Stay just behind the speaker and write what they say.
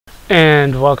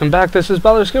And welcome back, this is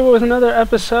Ballerskipper with another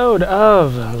episode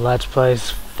of Let's Play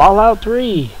Fallout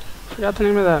 3. Forgot the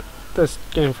name of this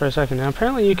game for a second. Now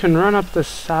apparently you can run up the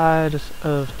sides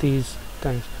of these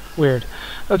things. Weird.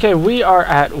 Okay, we are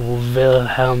at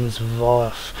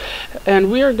Wilhelmswolf,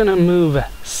 and we are going to move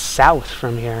south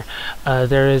from here.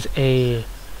 There is a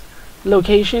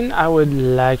location I would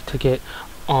like to get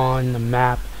on the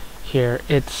map here.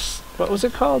 It's, what was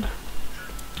it called?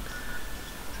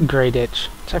 Grayditch.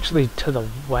 It's actually to the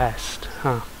west,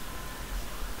 huh?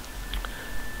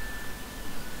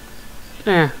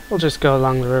 We'll just go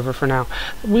along the river for now.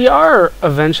 We are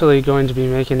eventually going to be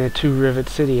making it to Rivet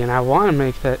City, and I want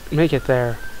to make it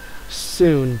there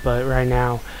soon, but right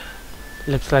now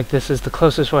looks like this is the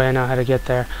closest way I know how to get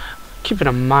there. Keeping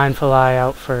a mindful eye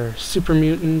out for super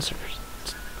mutants, or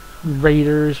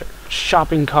raiders, or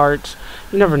shopping carts.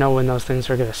 You never know when those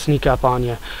things are going to sneak up on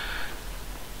you.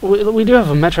 We do have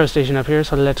a metro station up here,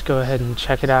 so let's go ahead and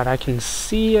check it out. I can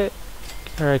see it,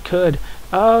 or I could.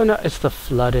 Oh no, it's the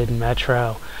flooded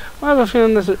metro. I have a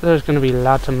feeling there's going to be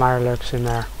lots of Mirelurks in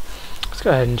there. Let's go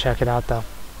ahead and check it out, though.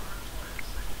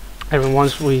 And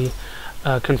once we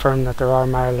confirm that there are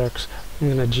Mirelurks,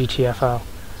 I'm going to GTFO.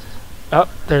 Oh,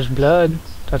 there's blood.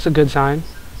 That's a good sign.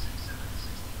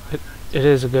 It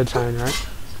is a good sign, right?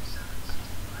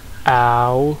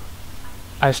 Ow.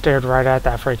 I stared right at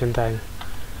that freaking thing.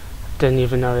 Didn't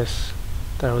even notice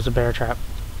that it was a bear trap.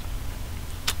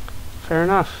 Fair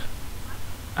enough.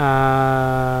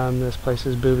 This place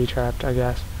is booby trapped, I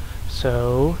guess.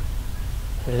 So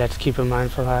let's keep a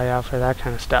mindful eye out for that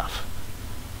kind of stuff.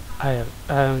 I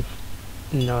have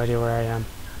no idea where I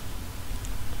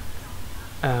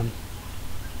am.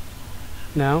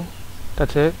 No,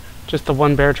 that's it. Just the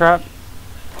one bear trap.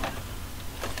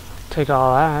 Take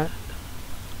all that.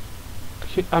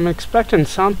 I'm expecting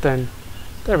something.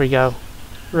 There we go.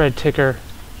 Red ticker.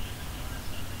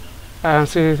 I don't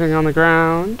see anything on the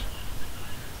ground.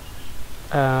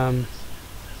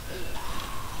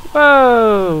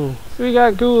 Whoa! We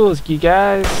got ghouls, you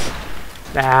guys.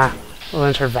 Nah, we'll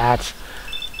enter vats.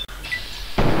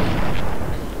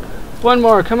 One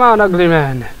more, come on, ugly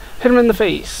man. Hit him in the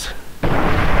face.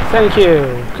 Thank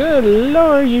you. Good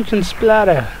lord, you can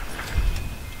splatter.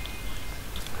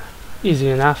 Easy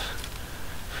enough.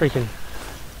 Freaking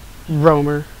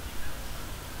roamer.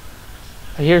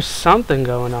 I hear something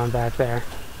going on back there.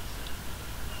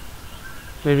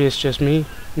 Maybe it's just me.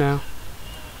 No.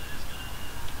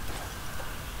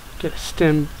 Get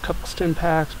a couple stim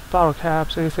packs, bottle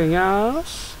caps, anything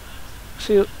else?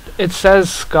 See, it says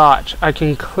Scotch. I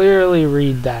can clearly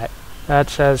read that. That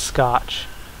says Scotch.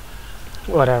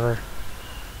 Whatever.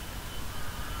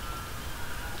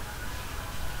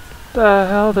 The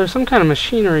hell? There's some kind of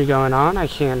machinery going on. I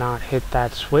cannot hit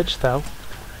that switch, though.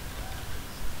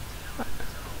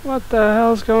 What the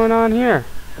hell's going on here?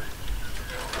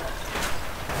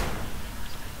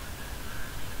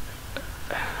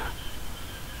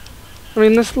 I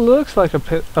mean, this looks like a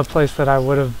place that I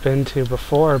would have been to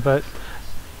before, but,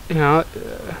 you know,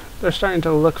 they're starting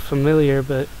to look familiar,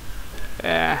 but,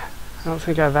 I don't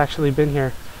think I've actually been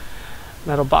here.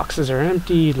 Metal boxes are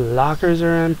empty, lockers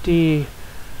are empty.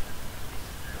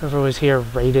 Whoever was here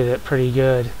rated it pretty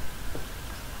good.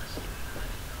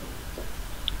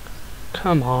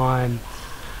 Come on.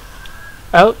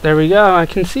 Oh, there we go. I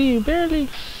can see you barely.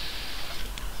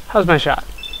 How's my shot?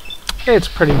 It's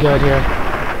pretty good here.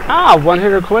 Ah,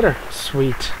 one-hitter quitter.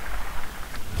 Sweet.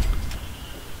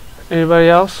 Anybody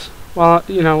else? While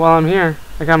I'm here,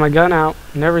 I got my gun out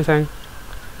and everything.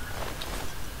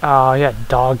 Oh, yeah,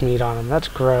 dog meat on him. That's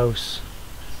gross.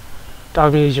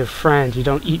 Dog meat is your friend. You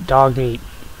don't eat dog meat.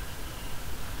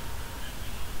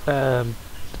 And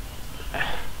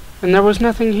there was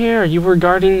nothing here. You were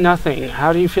guarding nothing.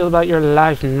 How do you feel about your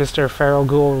life, Mr. Feral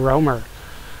Ghoul Roamer?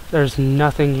 There's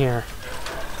nothing here.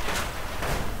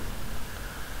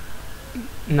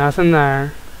 Nothing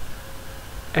there.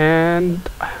 And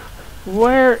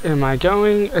where am I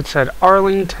going? It said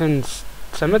Arlington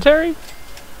Cemetery?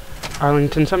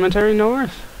 Arlington Cemetery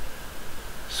North.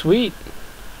 Sweet.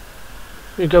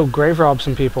 We go grave rob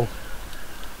some people.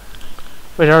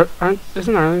 Wait,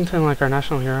 isn't Arlington like our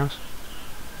national heroes?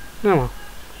 No, well,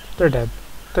 they're dead.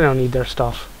 They don't need their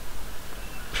stuff.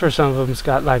 I'm sure some of them's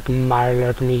got like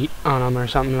Mirelurk meat on them or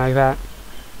something like that.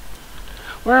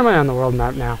 Where am I on the world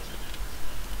map now?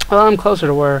 Well, I'm closer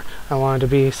to where I wanted to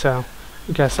be, so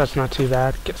I guess that's not too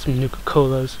bad. Get some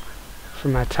Nuka-Colas for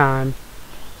my time.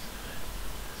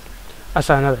 I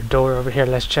saw another door over here.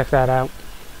 Let's check that out.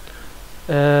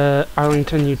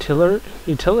 Arlington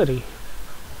Utility.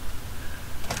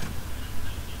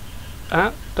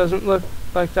 That doesn't look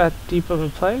like that deep of a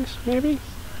place, maybe?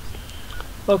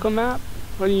 Local map?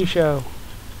 What do you show?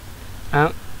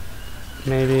 Oh,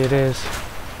 maybe it is.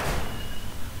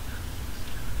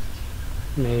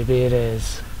 Maybe it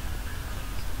is.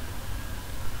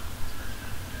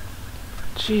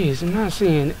 Jeez, I'm not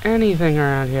seeing anything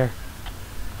around here.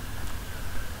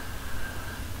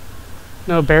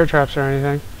 No bear traps or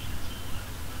anything.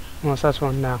 Unless that's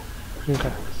one now.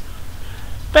 Okay.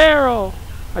 Barrel!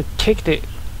 I kicked it.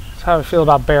 That's how I feel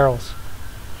about barrels.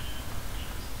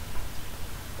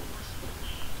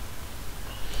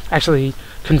 Actually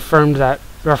confirmed that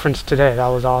reference today. That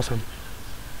was awesome.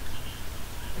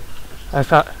 I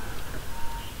thought,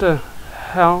 the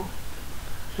hell?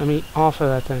 Let me off of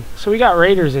that thing. So we got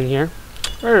raiders in here.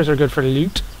 Raiders are good for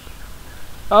loot.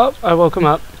 Oh, I woke him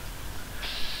up.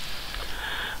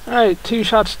 Alright, 2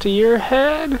 shots to your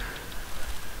head.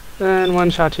 Then 1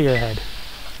 shot to your head.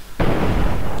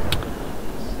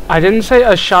 I didn't say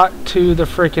a shot to the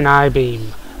freaking eye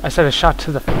beam. I said a shot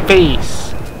to the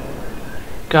face.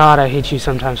 God, I hate you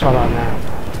sometimes. Hold on now.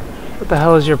 What the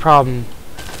hell is your problem?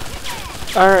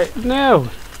 Alright, no.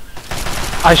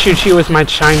 I shoot you with my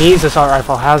Chinese assault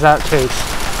rifle. How's that taste?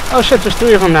 Oh shit, there's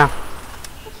 3 of them now.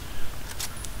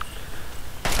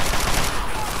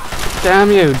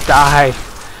 Damn you, die.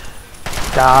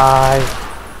 Die.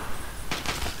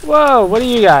 Whoa, what do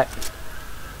you got?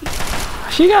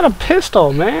 You got a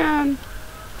pistol, man.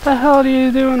 What the hell are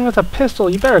you doing with a pistol?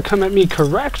 You better come at me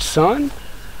correct, son.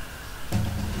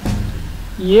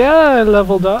 Yeah, I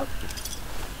leveled up.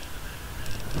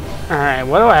 Alright,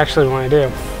 what do I actually want to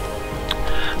do?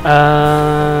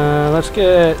 Let's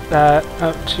get that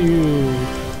up to...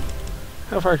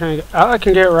 How far can I go? Oh, I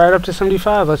can get right up to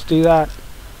 75. Let's do that.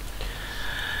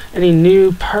 Any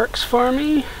new perks for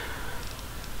me?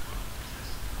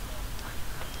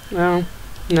 No.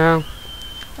 No.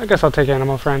 I guess I'll take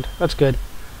Animal Friend. That's good.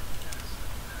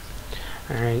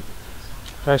 Alright.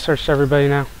 Have I searched everybody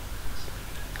now?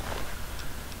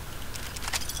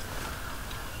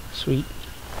 Sweet.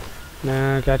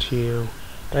 No, I got you.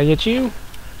 Did I get you?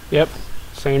 Yep.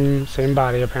 Same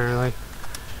body apparently.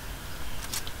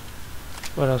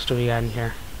 What else do we got in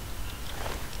here?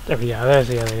 There we go. There's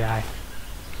the other guy.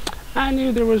 I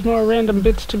knew there was more random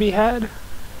bits to be had.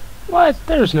 What?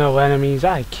 There's no enemies.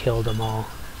 I killed them all.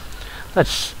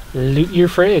 Let's loot your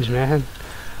fridge, man.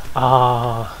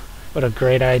 Ah, what a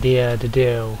great idea to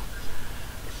do.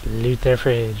 Let's loot their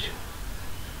fridge.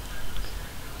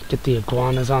 Get the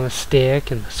iguanas on a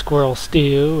stick and the squirrel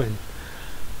stew and...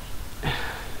 I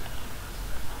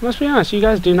must be honest, you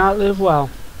guys do not live well.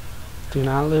 Do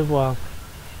not live well.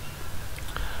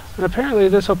 And apparently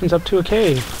this opens up to a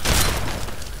cave.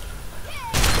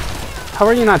 How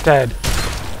are you not dead?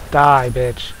 Die,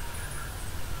 bitch.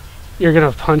 You're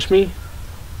gonna punch me?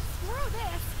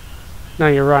 No,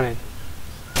 you're running.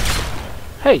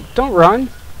 Hey, don't run.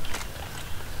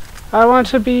 I want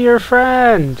to be your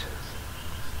friend.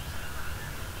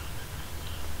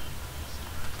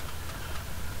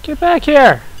 Get back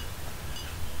here.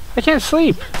 I can't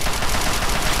sleep.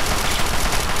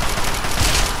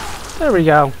 There we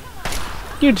go.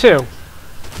 You too.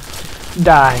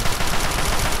 Die.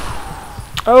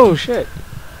 Oh shit.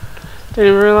 Didn't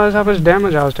even realize how much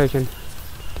damage I was taking.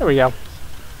 There we go.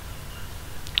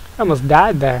 I almost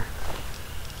died there.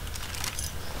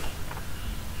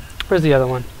 Where's the other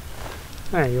one?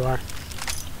 There you are.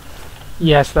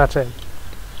 Yes, that's it.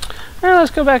 Alright,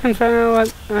 let's go back and find out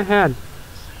what I had.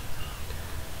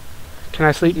 Can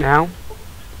I sleep now?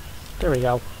 There we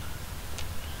go.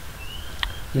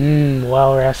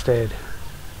 Well rested.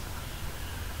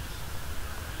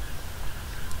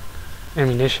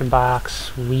 Ammunition box,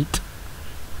 sweet.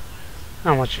 I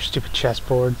don't want your stupid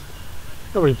chessboard.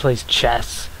 Nobody plays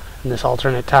chess in this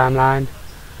alternate timeline.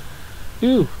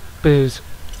 Ooh, booze.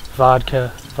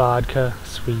 Vodka, vodka,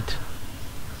 sweet.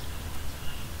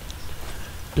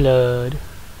 Blood.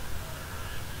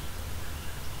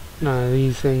 None of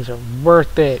these things are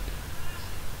worth it.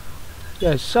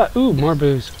 Yeah, ooh, more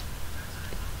booze.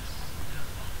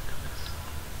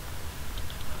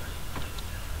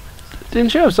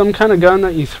 Didn't you have some kind of gun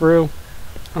that you threw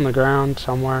on the ground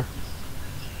somewhere?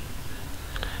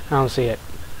 I don't see it.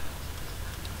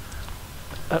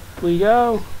 Up we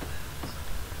go.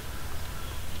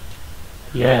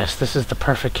 Yes, this is the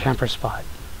perfect camper spot.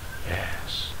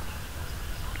 Yes.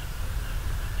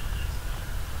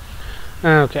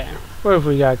 Okay, what have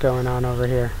we got going on over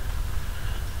here?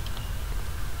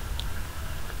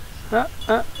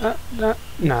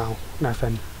 No,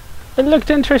 nothing. It looked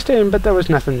interesting, but there was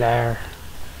nothing there.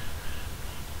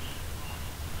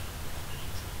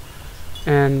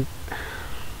 And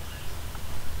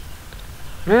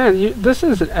man, this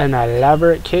is an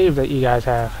elaborate cave that you guys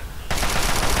have.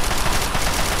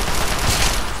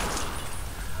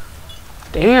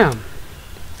 Damn.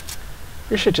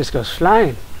 Your shit just goes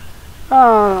flying.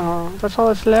 Oh, that's all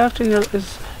that's left in your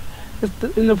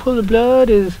in the pool of blood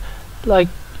is like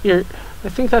your. I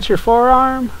think that's your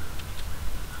forearm.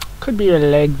 Could be your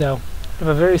leg though. You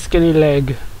have a very skinny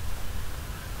leg.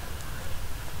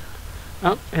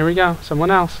 Oh, here we go.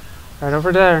 Someone else. Right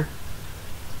over there.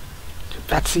 Did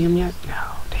that see him yet?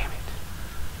 No, damn it.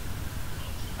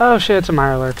 Oh shit, it's a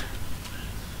Mirelurk.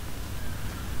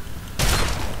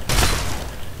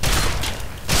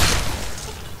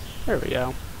 There we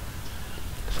go.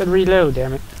 I said reload,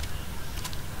 damn it.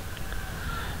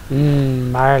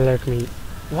 Mirelurk meat.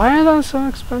 Why are those so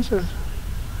expensive?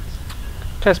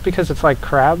 Just because it's like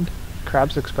crab.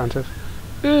 Crab's expensive.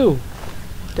 Ooh!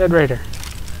 Dead raider.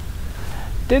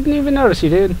 Didn't even notice you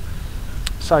did.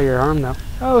 Saw your arm though.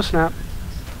 Oh snap.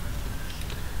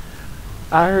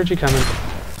 I heard you coming.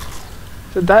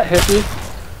 Did that hit me?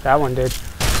 That one did.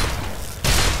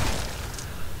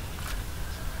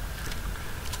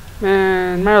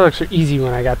 Man, Mirelurks are easy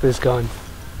when I got this gun.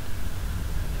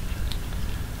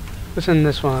 What's in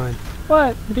this one?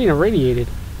 What? I'm being irradiated.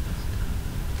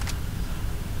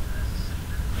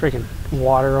 Freaking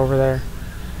water over there.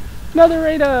 Another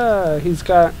Raider! He's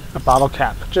got a bottle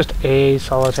cap. Just a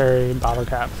solitary bottle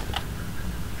cap.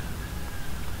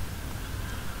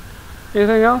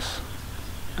 Anything else?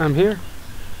 I'm here.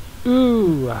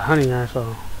 Ooh, a hunting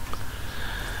rifle.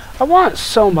 I want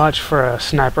so much for a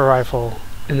sniper rifle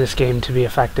in this game to be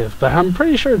effective, but I'm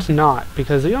pretty sure it's not,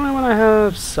 because the only one I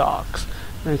have sucks.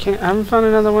 And I haven't found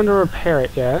another one to repair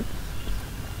it yet.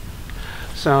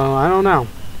 So, I don't know.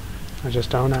 I just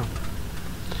don't know.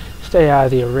 Stay out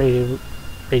of the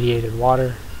radiated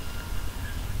water.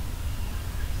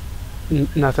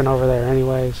 Nothing over there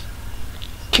anyways.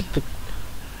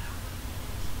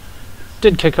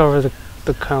 Did kick over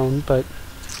the cone, but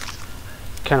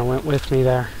kind of went with me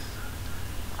there.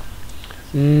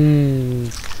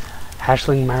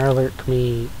 Hatchling Mirelurk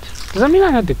meat. Does that mean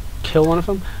I had to kill one of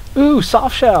them? Ooh,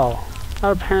 soft shell.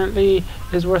 That apparently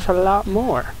is worth a lot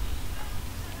more.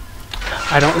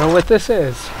 I don't know what this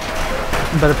is,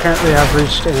 but apparently I've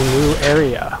reached a new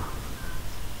area.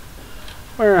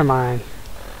 Where am I?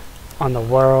 On the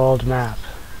world map.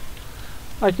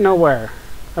 Like nowhere.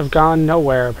 I've gone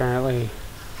nowhere apparently.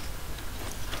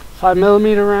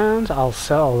 5mm rounds? I'll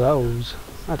sell those.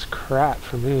 That's crap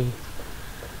for me.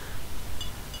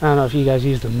 I don't know if you guys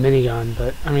use the minigun,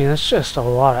 but I mean that's just a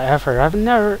lot of effort. I've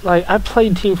never, like, I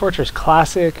played Team Fortress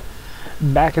Classic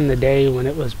back in the day when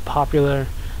it was popular.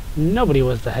 Nobody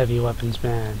was the heavy weapons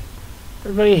man.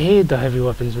 Everybody hated the heavy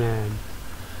weapons man.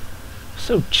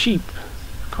 So cheap.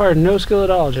 Required no skill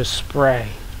at all, just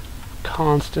spray.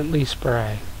 Constantly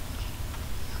spray.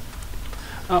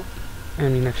 Oh,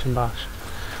 ammunition box.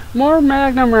 More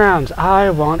magnum rounds. I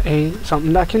want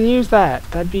something that can use that.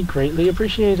 That'd be greatly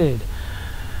appreciated.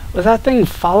 Was that thing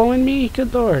following me?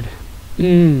 Good lord.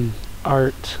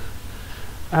 Art.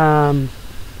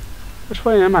 Which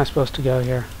way am I supposed to go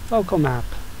here? Local map.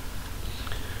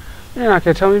 You're not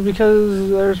going to tell me because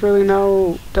there's really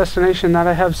no destination that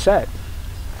I have set.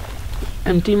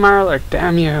 Empty Mirelurk,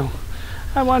 damn you.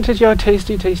 I wanted your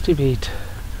tasty, tasty beat.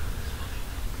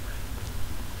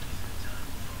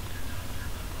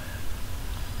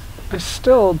 I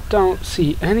still don't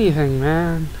see anything,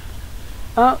 man.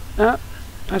 Oh,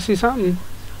 I see something.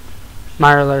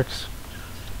 Mirelurks.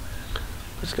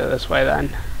 Let's go this way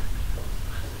then.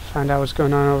 Find out what's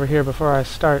going on over here before I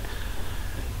start.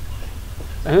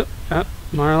 Oh,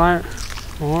 more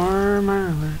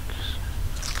Mirelurks.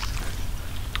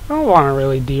 I don't want to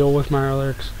really deal with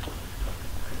Mirelurks.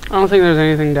 I don't think there's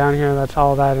anything down here that's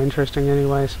all that interesting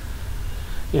anyways.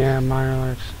 Yeah,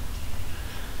 Mirelurks.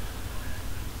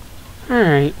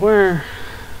 Alright, where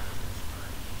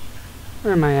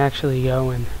am I actually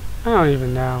going? I don't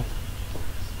even know.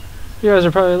 You guys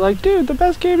are probably like, dude, the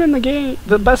best gun in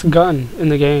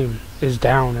the game is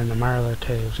down in the Mirelurk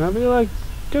caves. And I'll be like,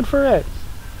 good for it.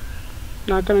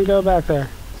 Not gonna go back there.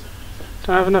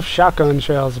 Don't have enough shotgun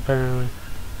shells apparently.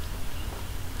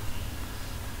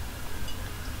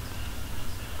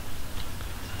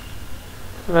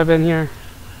 Have I been here?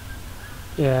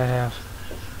 Yeah, I have.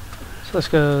 So let's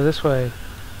go this way.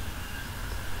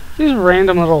 These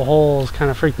random little holes kind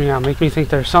of freak me out, make me think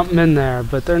there's something in there,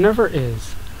 but there never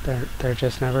is. There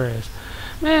just never is.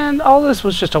 Man, all this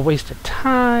was just a waste of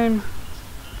time.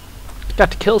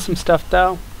 Got to kill some stuff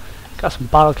though. Got some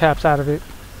bottle caps out of it.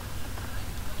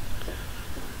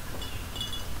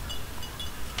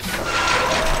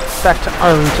 Back to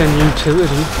Arlington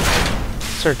Utility.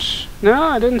 Search. No,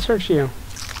 I didn't search you.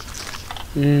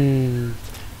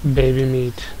 Baby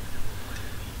meat.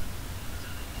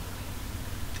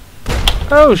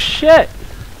 Oh shit!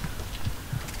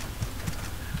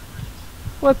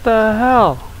 What the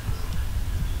hell?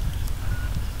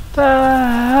 The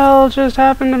hell just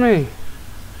happened to me?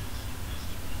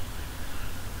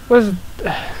 Is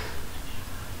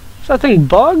that thing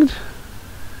bugged?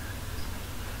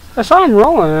 I saw him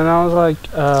rolling and I was like,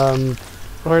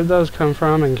 where'd those come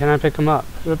from and can I pick them up?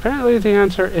 But apparently the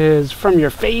answer is from your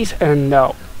face and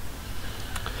no.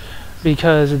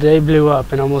 Because they blew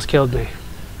up and almost killed me.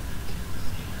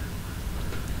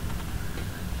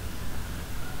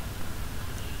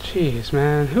 Jeez,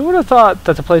 man. Who would have thought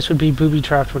that the place would be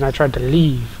booby-trapped when I tried to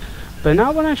leave, but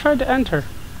not when I tried to enter?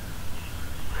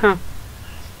 Huh.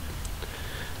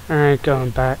 Alright, going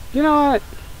back. You know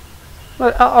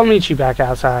what? I'll meet you back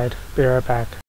outside. Be right back.